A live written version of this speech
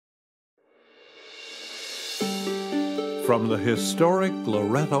From the historic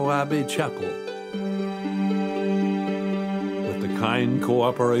Loretto Abbey Chapel, with the kind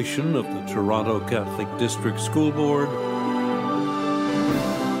cooperation of the Toronto Catholic District School Board,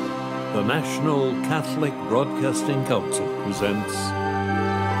 the National Catholic Broadcasting Council presents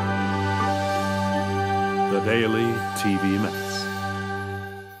the Daily TV Mass.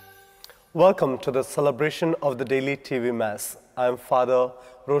 Welcome to the celebration of the Daily TV Mass. I am Father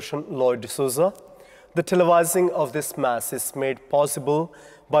Roshan Loy D'Souza. The televising of this Mass is made possible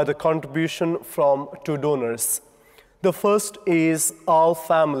by the contribution from two donors. The first is All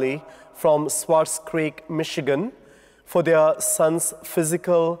Family from Swartz Creek, Michigan, for their son's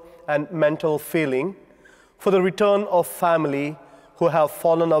physical and mental failing, for the return of family who have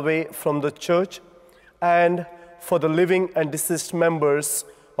fallen away from the church, and for the living and deceased members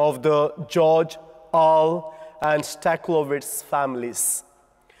of the George, Al, and Staklowitz families.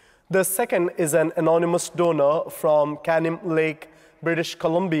 The second is an anonymous donor from Canim Lake, British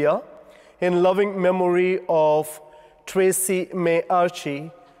Columbia, in loving memory of Tracy May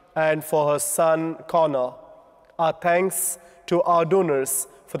Archie and for her son Connor. Our thanks to our donors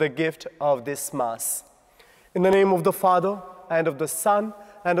for the gift of this Mass. In the name of the Father, and of the Son,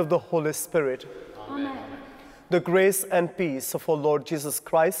 and of the Holy Spirit. Amen. The grace and peace of our Lord Jesus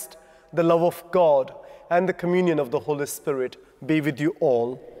Christ, the love of God, and the communion of the Holy Spirit be with you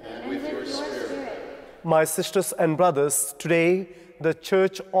all. And with your spirit. My sisters and brothers, today the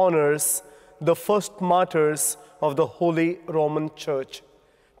Church honors the first martyrs of the Holy Roman Church.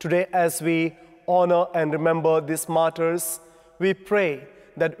 Today, as we honor and remember these martyrs, we pray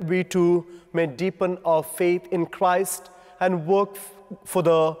that we too may deepen our faith in Christ and work for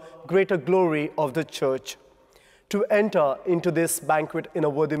the greater glory of the Church. To enter into this banquet in a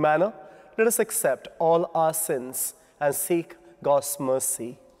worthy manner, let us accept all our sins and seek God's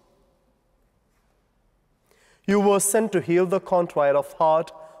mercy. You were sent to heal the contrite of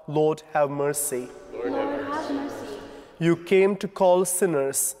heart. Lord, have mercy. Lord, have mercy. You came to call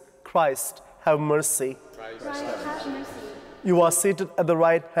sinners. Christ, have mercy. Christ, have mercy. You are seated at the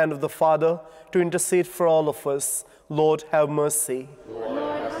right hand of the Father to intercede for all of us. Lord, have mercy.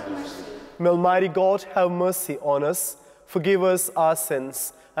 Lord, have mercy. May Almighty God have mercy on us, forgive us our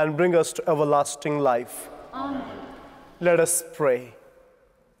sins, and bring us to everlasting life. Amen. Let us pray.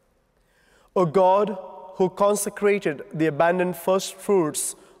 O God, who consecrated the abandoned first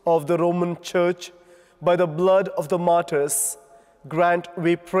fruits of the Roman Church by the blood of the martyrs, grant,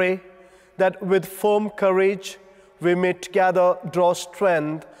 we pray, that with firm courage we may together draw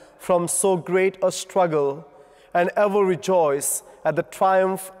strength from so great a struggle and ever rejoice at the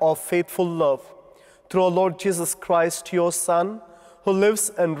triumph of faithful love. Through our Lord Jesus Christ, your Son, who lives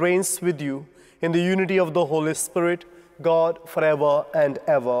and reigns with you in the unity of the Holy Spirit, God, forever and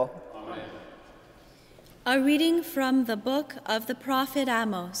ever. Amen. A reading from the book of the prophet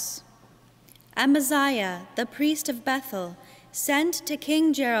Amos. Amaziah, the priest of Bethel, sent to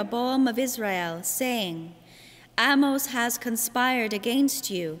King Jeroboam of Israel, saying, Amos has conspired against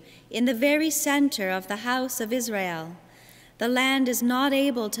you in the very center of the house of Israel. The land is not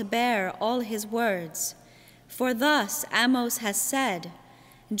able to bear all his words. For thus Amos has said,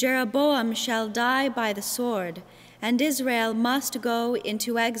 Jeroboam shall die by the sword, and Israel must go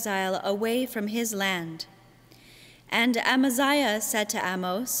into exile away from his land. And Amaziah said to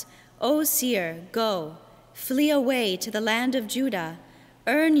Amos, O seer, go, flee away to the land of Judah,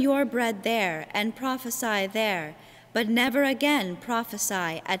 earn your bread there and prophesy there, but never again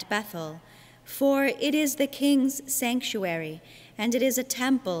prophesy at Bethel, for it is the king's sanctuary, and it is a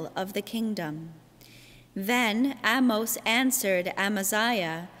temple of the kingdom. Then Amos answered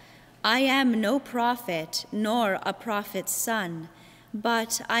Amaziah, I am no prophet, nor a prophet's son,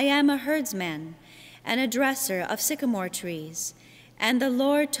 but I am a herdsman, and a dresser of sycamore trees. And the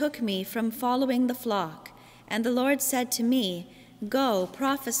Lord took me from following the flock, and the Lord said to me, Go,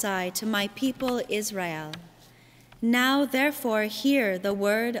 prophesy to my people Israel. Now therefore hear the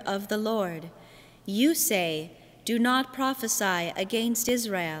word of the Lord. You say, Do not prophesy against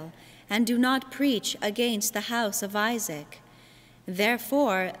Israel, and do not preach against the house of Isaac.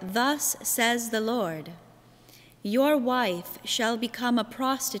 Therefore, thus says the Lord, Your wife shall become a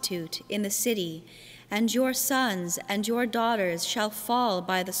prostitute in the city, and your sons and your daughters shall fall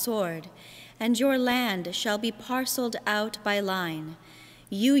by the sword, and your land shall be parceled out by line.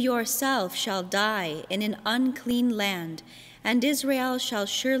 You yourself shall die in an unclean land, and Israel shall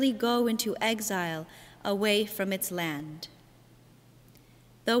surely go into exile away from its land.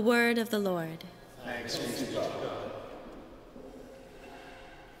 The word of the Lord. Thanks be to God.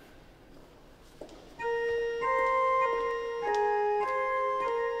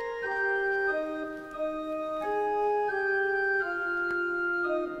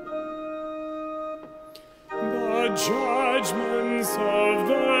 judgments of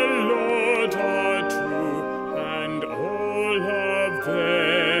the Lord are true, and all of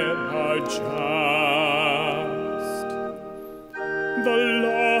them are just. The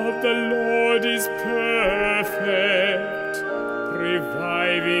law of the Lord is perfect,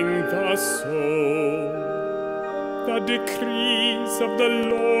 reviving the soul. The decrees of the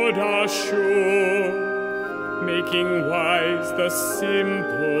Lord are sure, making wise the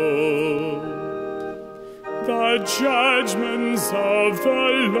simple. The judgments of the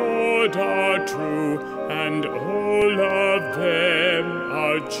Lord are true, and all of them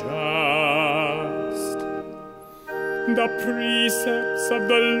are just. The precepts of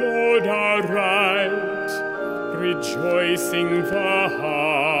the Lord are right, rejoicing the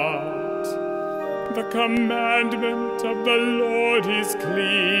heart. The commandment of the Lord is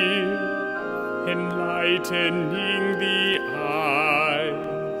clear, enlightening the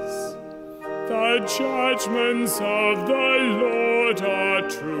eyes. The judgments of the Lord are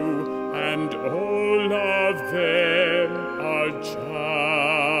true, and all of them are just.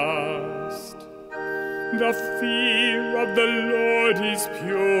 The fear of the Lord is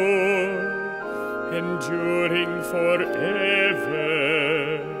pure, enduring forever.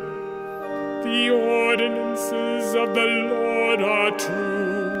 The ordinances of the Lord are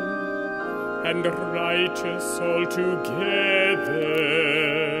true, and righteous altogether.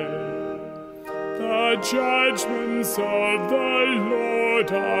 The judgments of the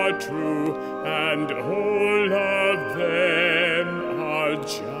Lord are true, and all of them are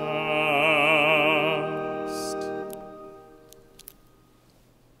just.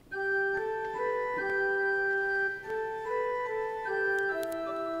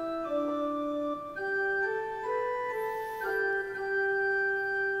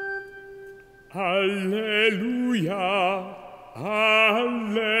 Alleluia,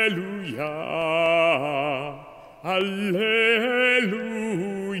 alleluia, alleluia,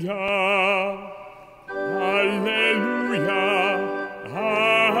 alleluia,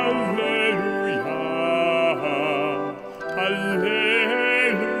 alleluia, alleluia.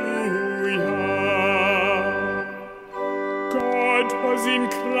 God was in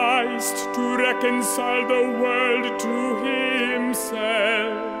Christ to reconcile the world to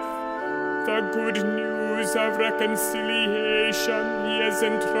himself. The good news of reconciliation he has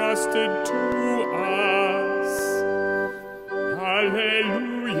entrusted to us.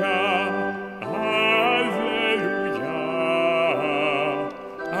 Alleluia, alleluia,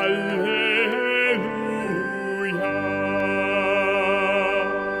 alleluia.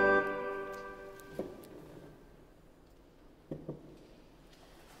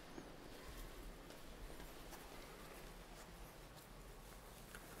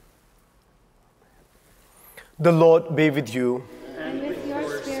 The Lord be with you. And with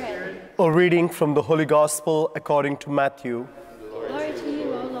your spirit. A reading from the Holy Gospel according to Matthew. Glory to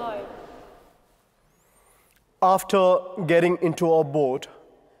you, O Lord. After getting into a boat,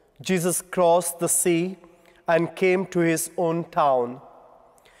 Jesus crossed the sea and came to his own town.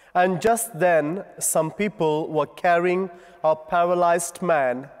 And just then, some people were carrying a paralyzed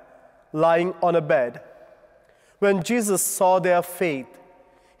man lying on a bed. When Jesus saw their faith,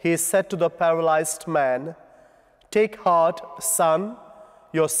 he said to the paralyzed man, "Take heart, son,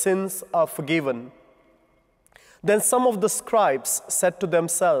 your sins are forgiven." Then some of the scribes said to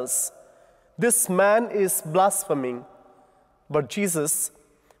themselves, "This man is blaspheming." But Jesus,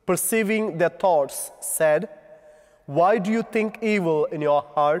 perceiving their thoughts, said, "Why do you think evil in your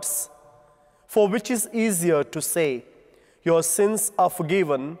hearts? For which is easier to say, 'Your sins are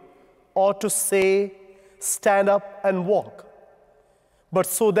forgiven,' or to say, 'Stand up and walk'? But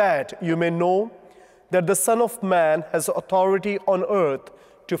so that you may know that the Son of Man has authority on earth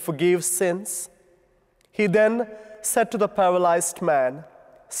to forgive sins." He then said to the paralyzed man,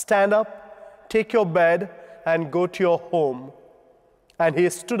 "Stand up, take your bed, and go to your home." And he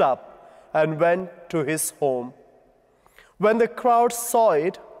stood up and went to his home. When the crowd saw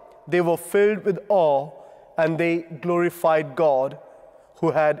it, they were filled with awe, and they glorified God,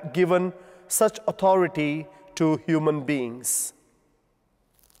 who had given such authority to human beings.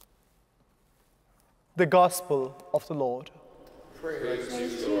 The Gospel of the Lord. Praise to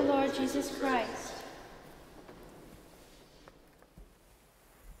you, Lord Jesus Christ.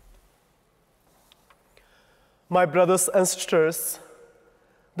 My brothers and sisters,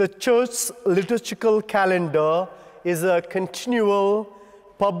 the Church's liturgical calendar is a continual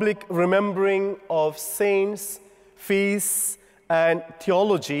public remembering of saints, feasts, and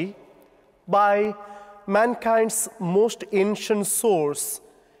theology by mankind's most ancient source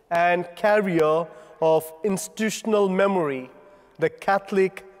and carrier of institutional memory, the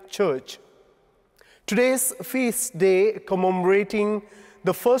Catholic Church. Today's feast day commemorating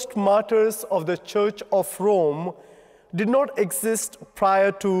the first martyrs of the Church of Rome did not exist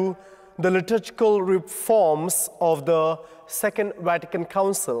prior to the liturgical reforms of the Second Vatican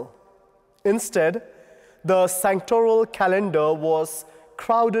Council. Instead, the sanctoral calendar was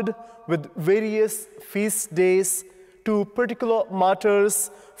crowded with various feast days to particular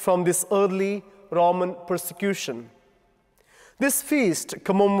martyrs from this early Roman persecution. This feast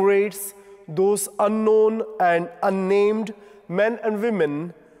commemorates those unknown and unnamed men and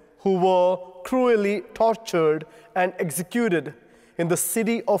women who were cruelly tortured and executed in the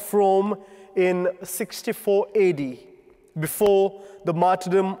city of Rome in 64 AD, before the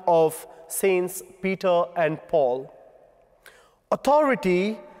martyrdom of Saints Peter and Paul.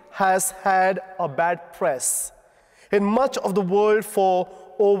 Authority has had a bad press in much of the world for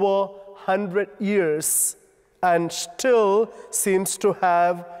over 100 years and still seems to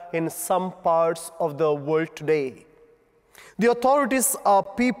have in some parts of the world today. The authorities are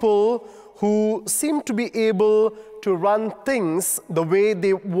people who seem to be able to run things the way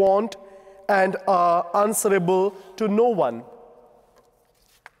they want and are answerable to no one.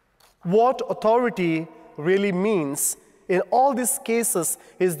 What authority really means in all these cases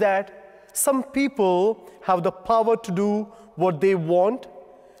is that some people have the power to do what they want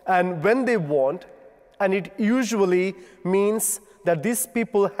and when they want, and it usually means that these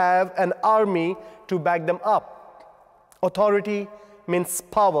people have an army to back them up. Authority means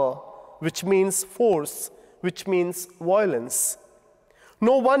power, which means force, which means violence.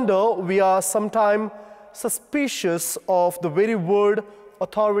 No wonder we are sometimes suspicious of the very word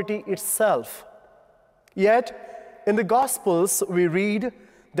authority itself. Yet, in the Gospels, we read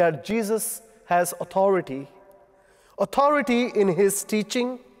that Jesus has authority. Authority in his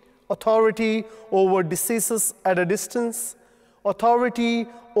teaching, authority over diseases at a distance, authority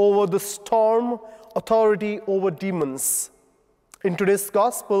over the storm, authority over demons. In today's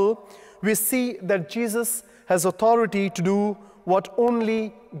Gospel, we see that Jesus has authority to do what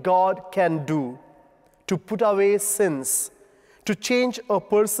only God can do, to put away sins, to change a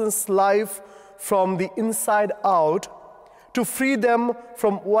person's life from the inside out, to free them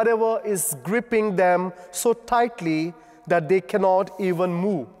from whatever is gripping them so tightly that they cannot even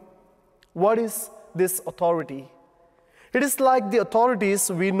move. What is this authority? It is like the authorities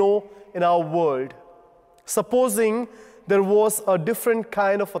we know in our world. Supposing there was a different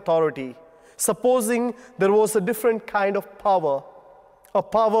kind of authority, supposing there was a different kind of power, a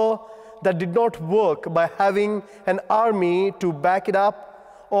power that did not work by having an army to back it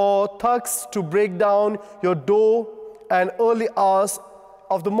up or thugs to break down your door at early hours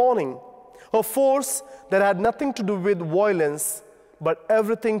of the morning, a force that had nothing to do with violence, but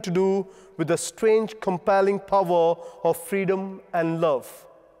everything to do with the strange, compelling power of freedom and love.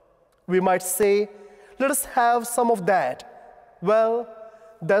 We might say, let us have some of that. Well,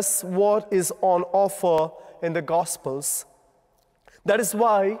 that's what is on offer in the Gospels. That is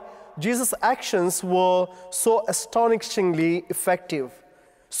why Jesus' actions were so astonishingly effective,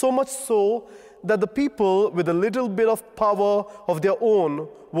 so much so that the people with a little bit of power of their own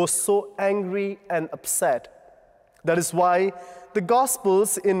were so angry and upset. That is why the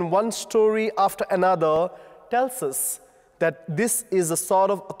Gospels, in one story after another, tells us that this is the sort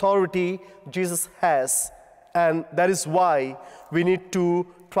of authority Jesus has, and that is why we need to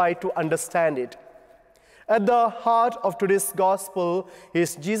try to understand it. At the heart of today's Gospel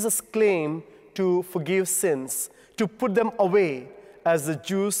is Jesus' claim to forgive sins, to put them away, as the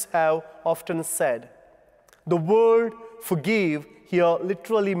Jews have often said. The word forgive here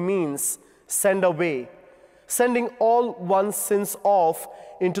literally means send away, sending all one's sins off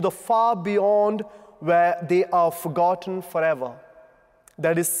into the far beyond where they are forgotten forever.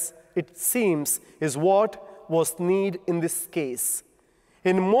 That is, it seems, is what was needed in this case.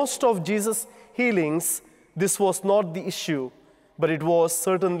 In most of Jesus' healings, this was not the issue, but it was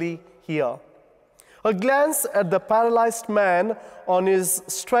certainly here. A glance at the paralyzed man on his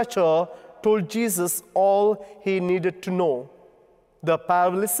stretcher told Jesus all he needed to know. The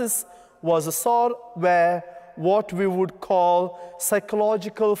paralysis was a sort where what we would call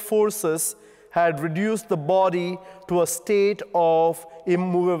psychological forces had reduced the body to a state of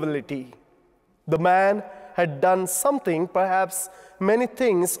immovability. The man had done something, perhaps many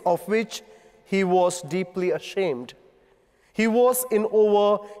things, of which he was deeply ashamed. He was in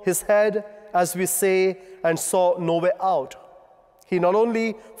over his head, as we say, and saw no way out. He not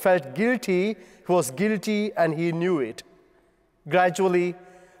only felt guilty, he was guilty and he knew it. Gradually,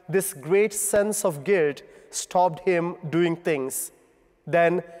 this great sense of guilt stopped him doing things.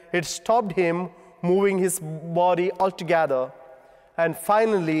 Then it stopped him moving his body altogether. And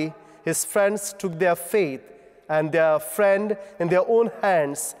finally, his friends took their faith and their friend in their own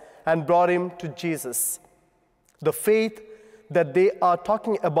hands and brought him to Jesus. The faith that they are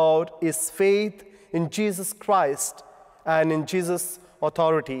talking about is faith in Jesus Christ and in Jesus'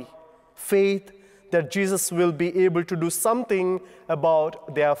 authority. Faith that Jesus will be able to do something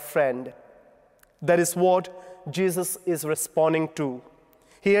about their friend. That is what Jesus is responding to.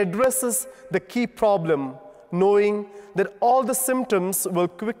 He addresses the key problem, knowing that all the symptoms will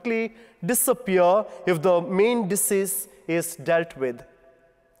quickly disappear if the main disease is dealt with.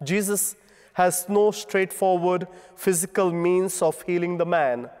 Jesus has no straightforward physical means of healing the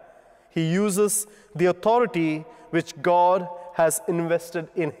man. He uses the authority which God has invested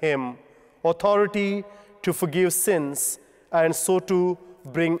in him, authority to forgive sins and so to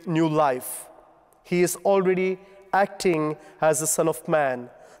bring new life. He is already acting as the Son of Man,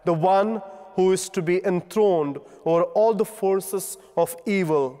 the one who is to be enthroned over all the forces of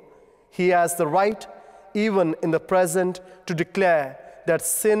evil. He has the right, even in the present, to declare that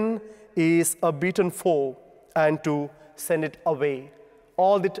sin is a beaten foe and to send it away.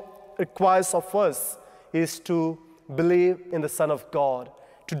 All that it requires of us is to believe in the Son of God,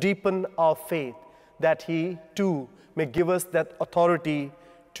 to deepen our faith, that he too may give us that authority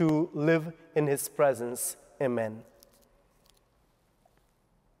to live in his presence. Amen.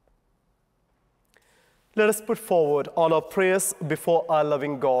 Let us put forward all our prayers before our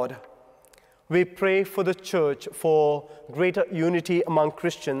loving God. We pray for the church, for greater unity among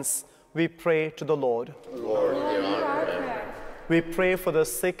Christians. We pray to the Lord. Lord, hear our prayer. We pray for the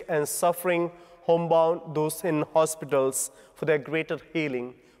sick and suffering, homebound, those in hospitals, for their greater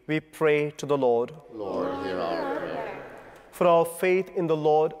healing. We pray to the Lord. Lord, hear our prayer. For our faith in the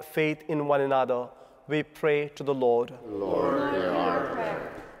Lord, faith in one another, we pray to the Lord. Lord, hear our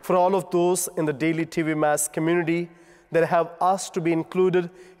prayer. For all of those in the daily TV Mass community that have asked to be included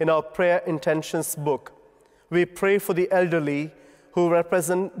in our prayer intentions book, we pray for the elderly who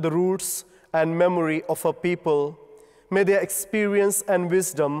represent the roots and memory of our people. May their experience and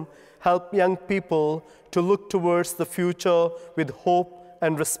wisdom help young people to look towards the future with hope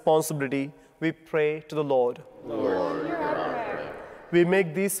and responsibility. We pray to the Lord. Lord, hear our prayer. We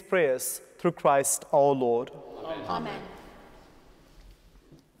make these prayers through Christ our Lord. Amen.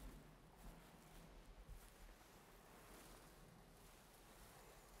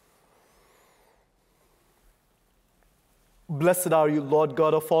 Blessed are you, Lord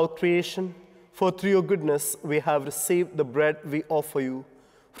God of all creation, for through your goodness we have received the bread we offer you,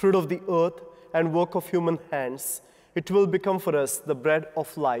 fruit of the earth and work of human hands. It will become for us the bread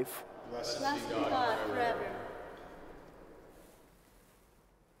of life. Blessed be God forever.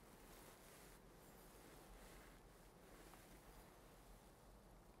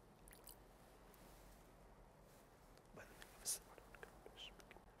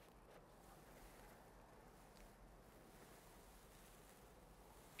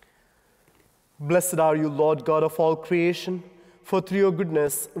 Blessed are you, Lord God of all creation, for through your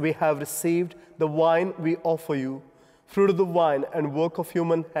goodness we have received the wine we offer you, fruit of the vine and work of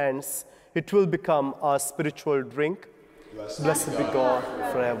human hands. It will become our spiritual drink. Blessed be God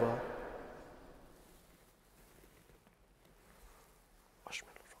forever. Wash me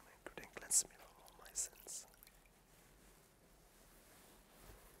from iniquity and cleanse me from all my sins.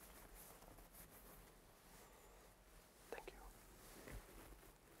 Thank you.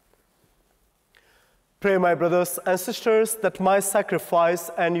 Pray, my brothers and sisters, that my sacrifice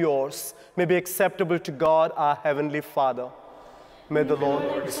and yours may be acceptable to God, our Heavenly Father. May the Lord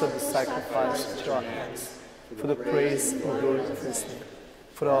accept the sacrifice into our hands for the praise and glory of his name,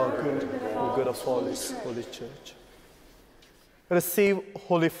 for our good and the good of all his holy church. Receive,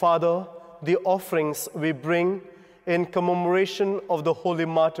 Holy Father, the offerings we bring in commemoration of the holy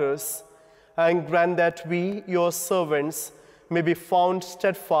martyrs, and grant that we, your servants, may be found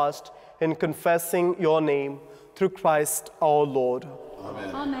steadfast in confessing your name through Christ our Lord.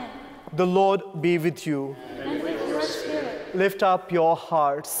 Amen. Amen. The Lord be with you. And with your spirit, Lift up your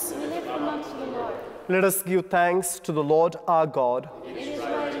hearts. we lift them up to the Lord. Let us give thanks to the Lord our God. It is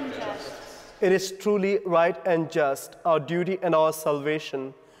right and just. It is truly right and just, our duty and our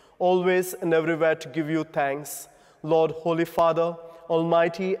salvation, always and everywhere to give you thanks, Lord, Holy Father,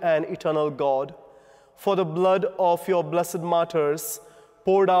 Almighty and eternal God, for the blood of your blessed martyrs,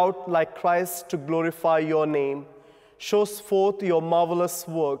 poured out like Christ to glorify your name, shows forth your marvelous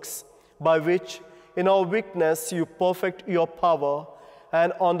works, by which in our weakness you perfect your power,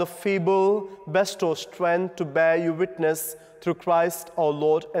 and on the feeble bestow strength to bear you witness through Christ our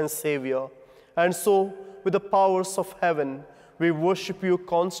Lord and Savior. And so, with the powers of heaven, we worship you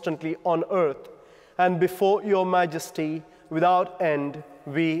constantly on earth, and before your majesty without end,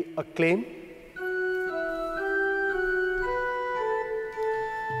 we acclaim.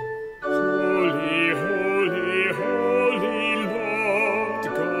 Holy, holy, holy Lord,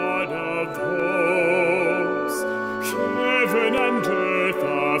 God of hosts, heaven and earth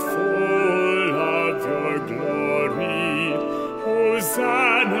are full of your glory.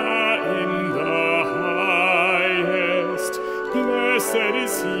 Hosanna in the highest. Blessed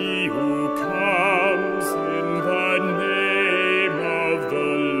is he who comes in the name of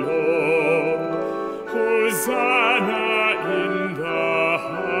the Lord. Hosanna in the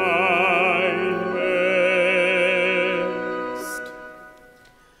highest.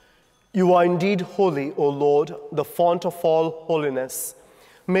 You are indeed holy, O Lord, the fount of all holiness.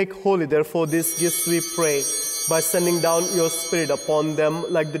 Make holy, therefore, these gifts, we pray, by sending down your Spirit upon them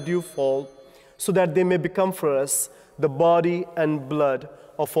like the dewfall, so that they may become for us the body and blood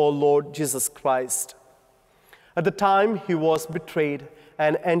of our Lord Jesus Christ. At the time he was betrayed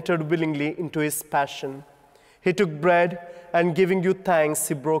and entered willingly into his passion, he took bread and giving you thanks,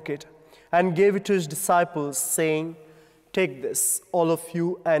 he broke it and gave it to his disciples, saying, "Take this, all of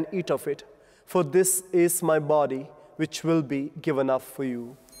you, and eat of it, for this is my body, which will be given up for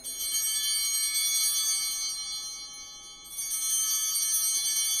you."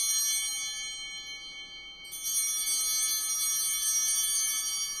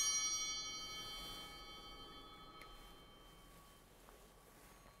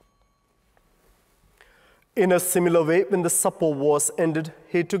 In a similar way, when the supper was ended,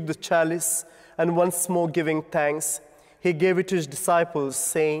 he took the chalice, and once more giving thanks, he gave it to his disciples,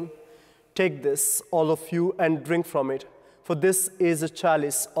 saying, "Take this, all of you, and drink from it, for this is a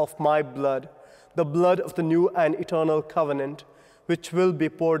chalice of my blood, the blood of the new and eternal covenant, which will be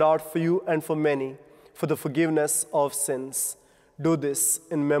poured out for you and for many, for the forgiveness of sins. Do this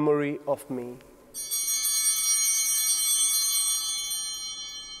in memory of me."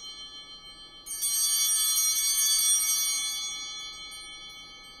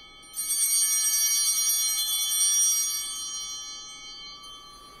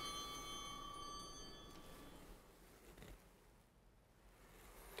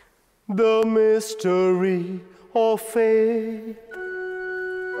 The mystery of faith.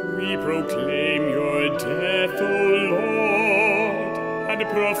 We proclaim your death, O Lord, and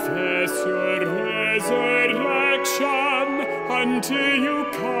profess your resurrection until you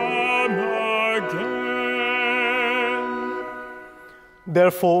come again.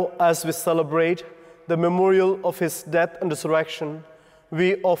 Therefore, as we celebrate the memorial of his death and resurrection,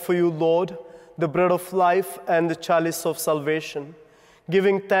 we offer you, Lord, the bread of life and the chalice of salvation,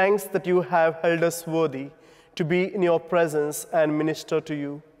 giving thanks that you have held us worthy to be in your presence and minister to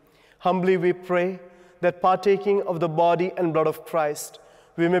you. Humbly we pray that, partaking of the body and blood of Christ,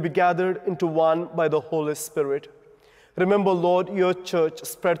 we may be gathered into one by the Holy Spirit. Remember, Lord, your church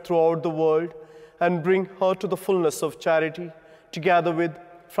spread throughout the world, and bring her to the fullness of charity, together with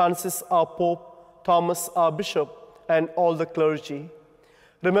Francis our Pope, Thomas our Bishop, and all the clergy.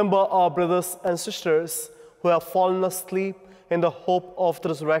 Remember our brothers and sisters who have fallen asleep in the hope of the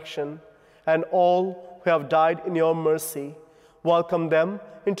resurrection, and all who have died in your mercy. Welcome them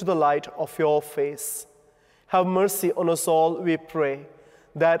into the light of your face. Have mercy on us all, we pray,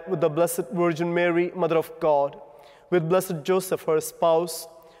 that with the Blessed Virgin Mary, Mother of God, with blessed Joseph, her spouse,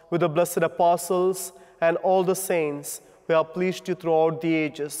 with the blessed apostles and all the saints who have pleased you throughout the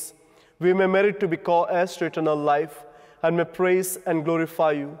ages, we may merit to be co-heirs to eternal life, and may praise and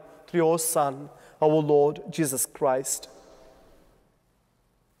glorify you through your Son, our Lord Jesus Christ.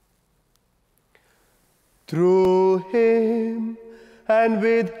 Through him, and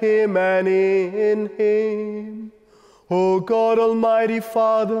with him, and in him, O God, Almighty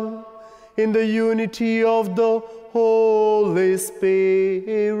Father, in the unity of the Holy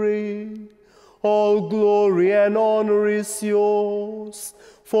Spirit, all glory and honor is yours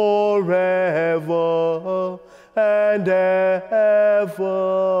forever and ever.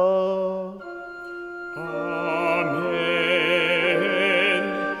 Amen.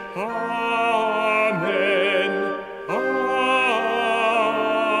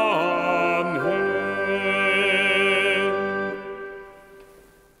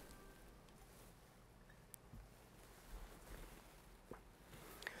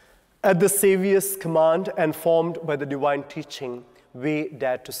 At the Saviour's command and formed by the divine teaching, we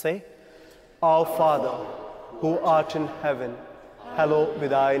dare to say, Our Father, who art in heaven, hallowed be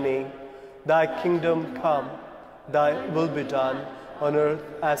thy name. Thy kingdom come, thy will be done on earth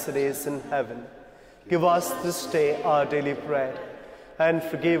as it is in heaven. Give us this day our daily bread, and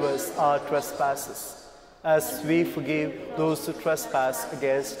forgive us our trespasses, as we forgive those who trespass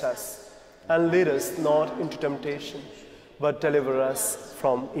against us. And lead us not into temptation, but deliver us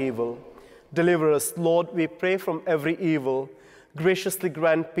from evil. Deliver us, Lord, we pray, from every evil. Graciously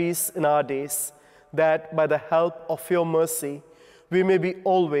grant peace in our days, that by the help of your mercy, we may be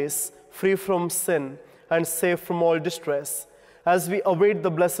always free from sin and safe from all distress, as we await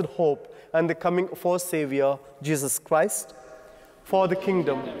the blessed hope and the coming of our Savior, Jesus Christ. For the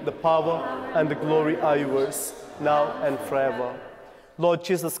kingdom, the power, and the glory are yours, now and forever. Lord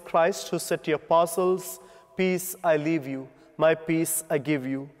Jesus Christ, who said to your apostles, "Peace I leave you, my peace I give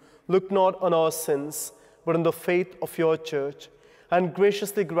you," look not on our sins, but on the faith of your church, and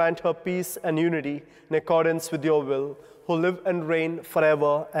graciously grant her peace and unity in accordance with your will, who live and reign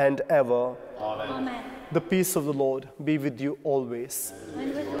forever and ever. Amen. The peace of the Lord be with you always.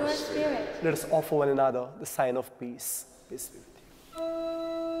 And with your spirit. Let us offer one another the sign of peace. Peace be with you.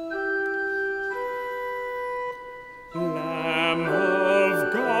 Lamb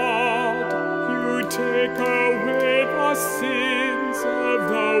of God, you take away the sins of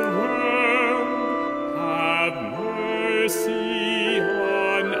the world. Have mercy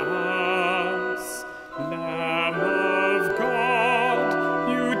on us. Lamb of God,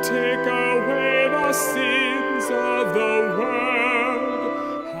 you take away the sins of the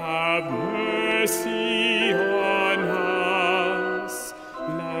world. Have mercy on us.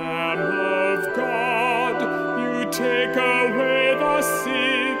 Lamb of God, you take away the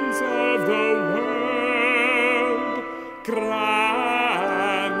sins of the world.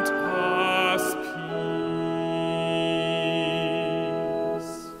 Grant us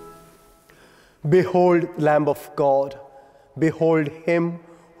peace. Behold, Lamb of God, behold him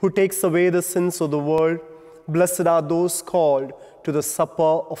who takes away the sins of the world. Blessed are those called to the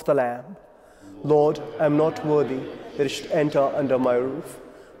supper of the Lamb. Lord, I am not worthy that you should enter under my roof,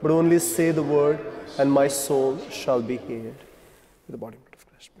 but only say the word, and my soul shall be healed. With the body and blood of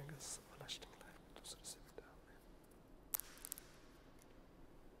Christ, bring us everlasting life. Those who receive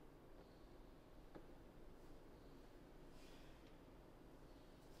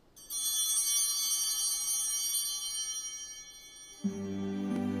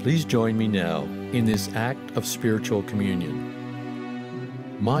it. Please join me now in this act of spiritual communion.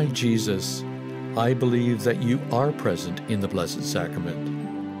 My Jesus, I believe that you are present in the Blessed Sacrament.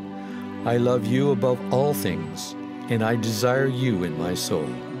 I love you above all things, and I desire you in my soul.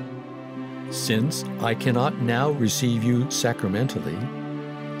 Since I cannot now receive you sacramentally,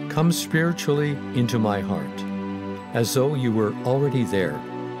 come spiritually into my heart, as though you were already there.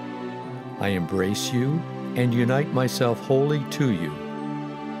 I embrace you and unite myself wholly to you.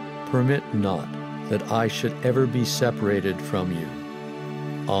 Permit not that I should ever be separated from you.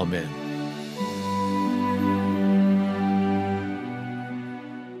 Amen.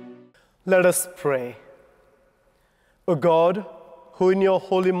 Let us pray. O God, who in your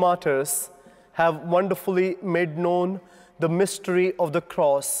holy martyrs have wonderfully made known the mystery of the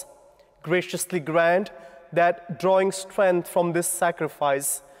cross, graciously grant that, drawing strength from this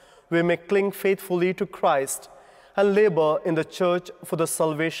sacrifice, we may cling faithfully to Christ and labor in the church for the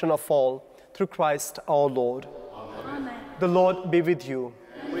salvation of all, through Christ our Lord. Amen. The Lord be with you.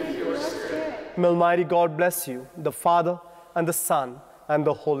 And with your spirit. May Almighty God bless you, the Father, and the Son, and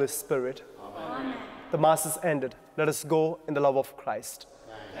the Holy Spirit. Amen. The Mass is ended. Let us go in the love of Christ.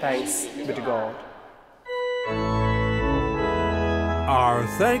 Thanks be to God. Our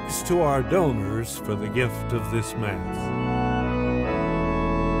thanks to our donors for the gift of this Mass.